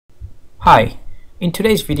Hi, in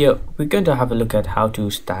today's video we're going to have a look at how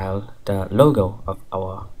to style the logo of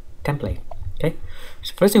our template. Okay,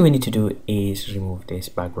 so first thing we need to do is remove this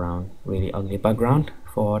background, really ugly background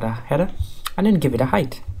for the header, and then give it a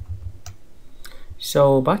height.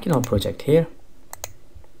 So back in our project here,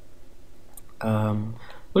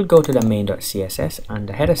 we'll go to the main.css and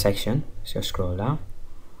the header section. So scroll down.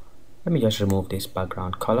 Let me just remove this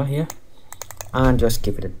background color here and just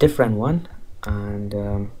give it a different one,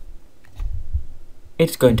 and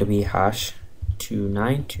it's going to be hash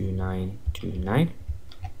 292929.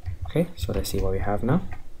 Okay, so let's see what we have now.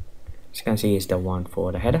 As you can see, it's the one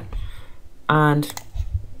for the header, and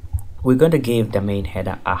we're going to give the main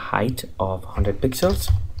header a height of 100 pixels.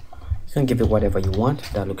 You can give it whatever you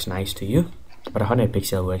want that looks nice to you, but 100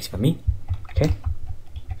 pixel works for me. Okay,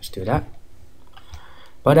 let's do that.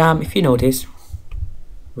 But if you notice,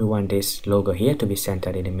 we want this logo here to be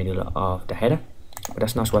centered in the middle of the header, but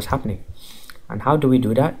that's not what's happening. And how do we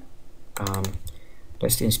do that?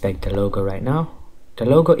 Let's inspect the logo right now. The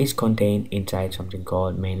logo is contained inside something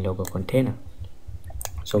called main logo container.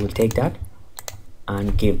 So we'll take that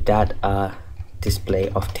and give that a display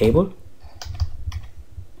of table.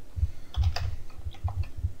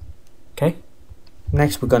 Okay,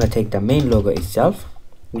 next we're going to take the main logo itself,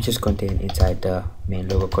 which is contained inside the main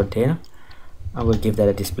logo container, and we'll give that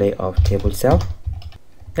a display of table cell.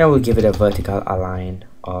 Then we'll give it a vertical align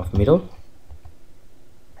of middle.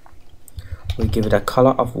 We'll give it a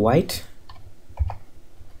color of white,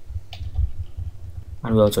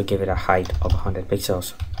 and we'll also give it a height of 100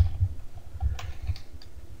 pixels.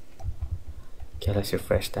 Okay, let's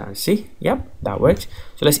refresh that and see. Yep, that works.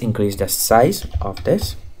 So let's increase the size of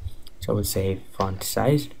this. So we'll say font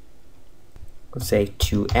size, we'll say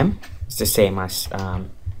 2M. It's the same as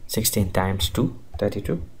 16 times 2,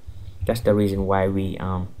 32. That's the reason why we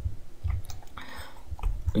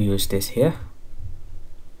use this here.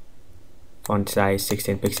 Font size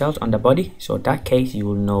 16 pixels on the body, so in that case you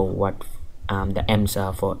will know what the M's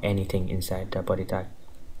are for anything inside the body tag.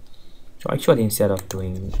 So actually, instead of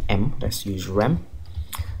doing M, let's use rem.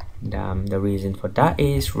 And, the reason for that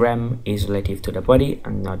is rem is relative to the body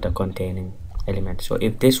and not the containing element. So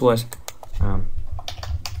if this was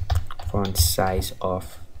font size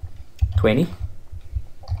of 20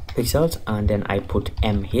 pixels and then I put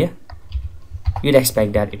M here, you'd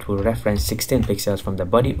expect that it will reference 16 pixels from the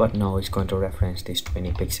body, but no, it's going to reference this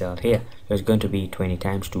 20 pixel here. So it's going to be 20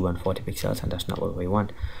 times 2 and 40 pixels, and that's not what we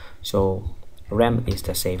want. So rem is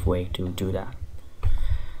the safe way to do that.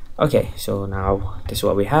 Okay, so now this is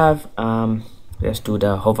what we have. Let's do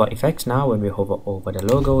the hover effects now. When we hover over the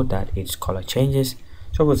logo, that its color changes.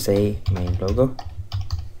 So we'll say main logo,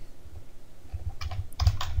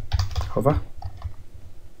 hover.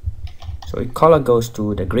 So its color goes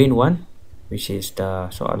to the green one, which is the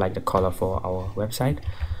sort of like the color for our website.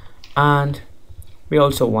 And we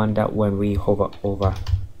also want that when we hover over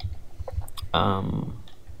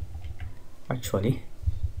actually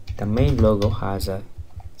the main logo has a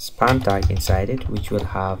span tag inside it, which will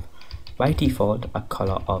have by default a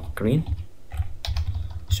color of green.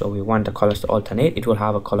 So we want the colors to alternate. It will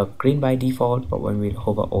have a color of green by default, but when we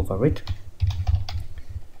hover over it,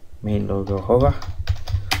 main logo hover,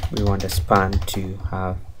 we want the span to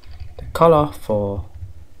have the color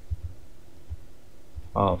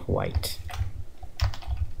of white.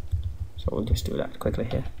 So we'll just do that quickly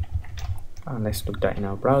here, and let's look that in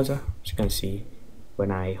our browser. As you can see,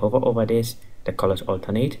 when I hover over this, the colors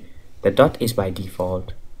alternate. The dot is by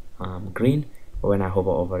default green, but when I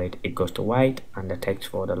hover over it, it goes to white, and the text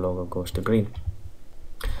for the logo goes to green.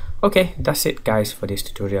 Okay, that's it guys for this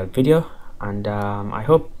tutorial video, and I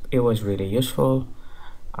hope it was really useful.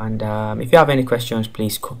 And if you have any questions,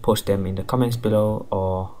 please post them in the comments below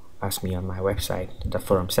or ask me on my website, the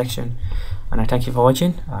forum section. And I thank you for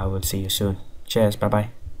watching. I will see you soon. Cheers, bye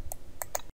bye.